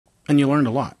And you learned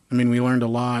a lot. I mean, we learned a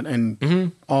lot,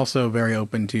 and also very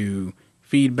open to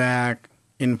feedback,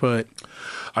 input.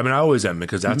 I mean, I always am,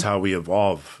 because that's how we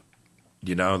evolve.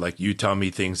 You know, like, you tell me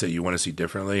things that you want to see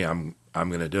differently, I'm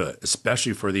going to do it,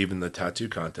 especially for even the tattoo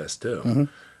contest too.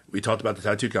 We talked about the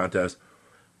tattoo contest.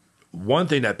 One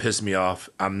thing that pissed me off,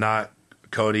 I'm not,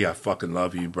 Cody, I fucking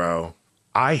love you, bro.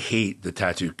 I hate the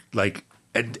tattoo, like,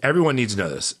 and everyone needs to know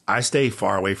this. I stay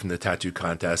far away from the tattoo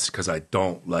contest because I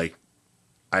don't like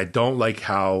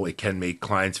how it can make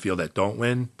clients feel that don't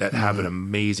win, that have an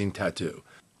amazing tattoo.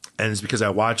 And it's because I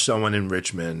watched someone in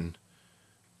Richmond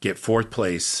get 4th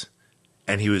place,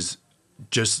 and he was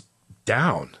just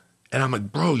down. And I'm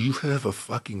like, bro, you have a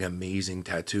fucking amazing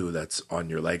tattoo that's on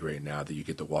your leg right now that you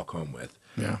get to walk home with.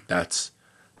 Yeah. That's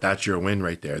your win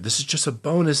right there. This is just a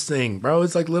bonus thing, bro.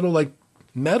 It's like little, like,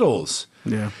 medals.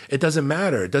 Yeah. It doesn't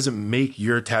matter. It doesn't make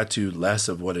your tattoo less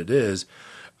of what it is.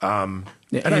 And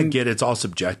I get it's all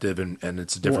subjective, and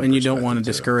it's a different. And you don't want to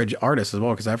discourage artists as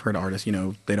well, because I've heard artists, you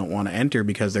know, they don't want to enter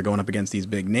because they're going up against these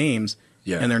big names,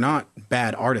 and they're not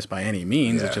bad artists by any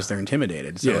means. It's just they're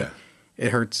intimidated. So it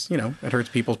hurts. You know, it hurts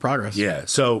people's progress. Yeah.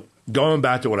 So going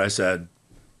back to what I said,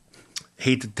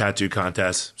 hate the tattoo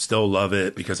contest. Still love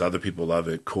it because other people love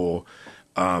it. Cool.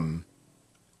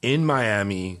 In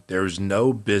Miami, there was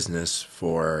no business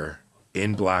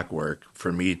in black work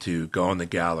for me to go in the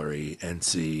gallery and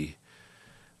see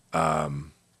a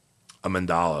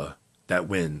mandala that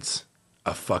wins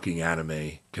a fucking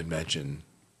anime convention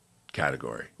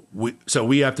category. So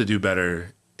we have to do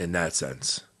better in that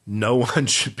sense. No one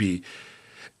should be,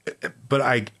 but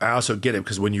I also get it,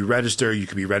 because when you register, you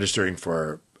could be registering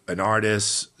for an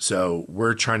artist. So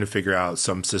we're trying to figure out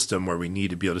some system where we need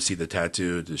to be able to see the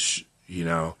tattoo to you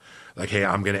know, like, hey,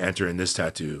 I'm going to enter in this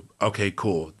tattoo. Okay,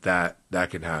 cool. That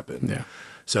can happen. Yeah.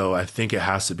 So I think it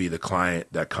has to be the client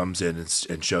that comes in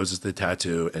and shows us the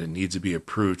tattoo, and it needs to be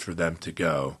approved for them to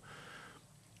go,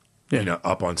 you know,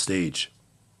 up on stage.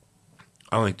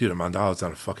 I'm like, dude, a mandala's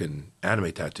not a fucking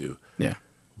anime tattoo. Yeah.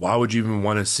 Why would you even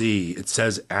want to see, it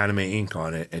says Anime Ink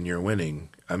on it and you're winning.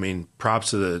 I mean, props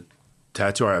to the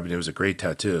tattoo art. I mean, it was a great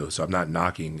tattoo, so I'm not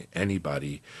knocking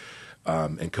anybody.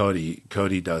 And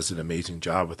Cody does an amazing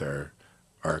job with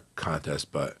our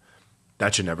contest, but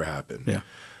that should never happen. Yeah.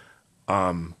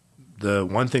 The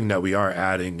one thing that we are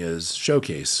adding is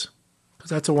showcase, because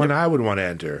that's the one I would want to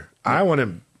enter.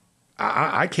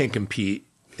 I can't compete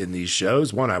in these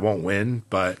shows. One, I won't win,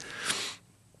 but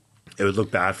it would look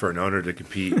bad for an owner to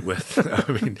compete with,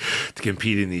 to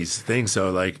compete in these things. So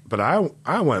like, but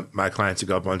I want my clients to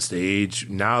go up on stage.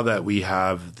 Now that we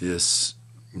have this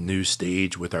new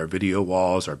stage with our video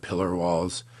walls, our pillar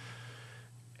walls,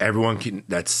 everyone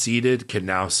that's seated can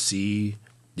now see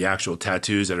the actual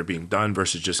tattoos that are being done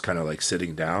versus just kind of like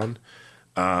sitting down.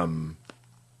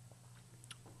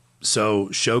 So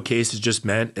showcase is just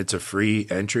meant it's a free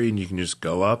entry, and you can just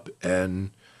go up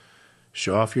and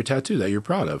show off your tattoo that you're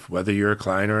proud of, whether you're a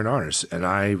client or an artist. And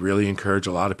I really encourage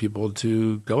a lot of people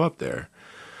to go up there.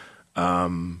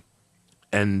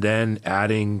 And then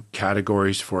adding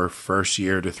categories for 1st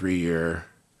year to 3-year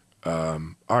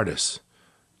artists,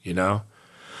 you know?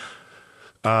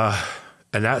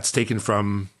 And that's taken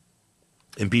from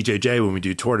in BJJ when we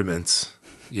do tournaments,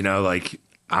 you know, like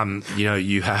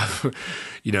you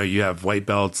have white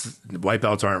belts. White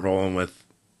belts aren't rolling with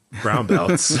brown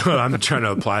belts. So I'm trying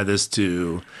to apply this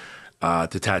to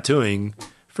tattooing.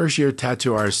 1st year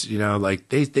tattoo artists, you know, like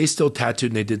they still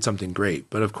tattooed and they did something great,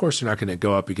 but of course they're not going to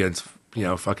go up against, you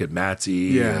know, fucking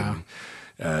Matsy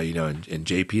and, you know, and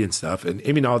JP and stuff. And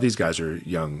I mean, all these guys are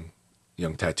young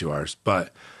tattoo artists,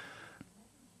 but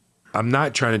I'm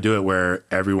not trying to do it where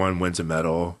everyone wins a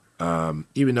medal.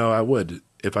 Even though I would,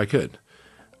 if I could,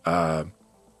 I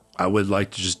would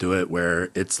like to just do it where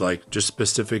it's like just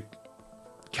specific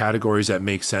categories that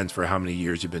make sense for how many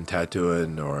years you've been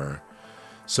tattooing, or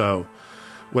so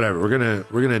whatever. We're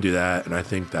going to do that. And I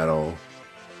think that'll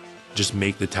just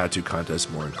make the tattoo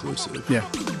contest more inclusive. Yeah.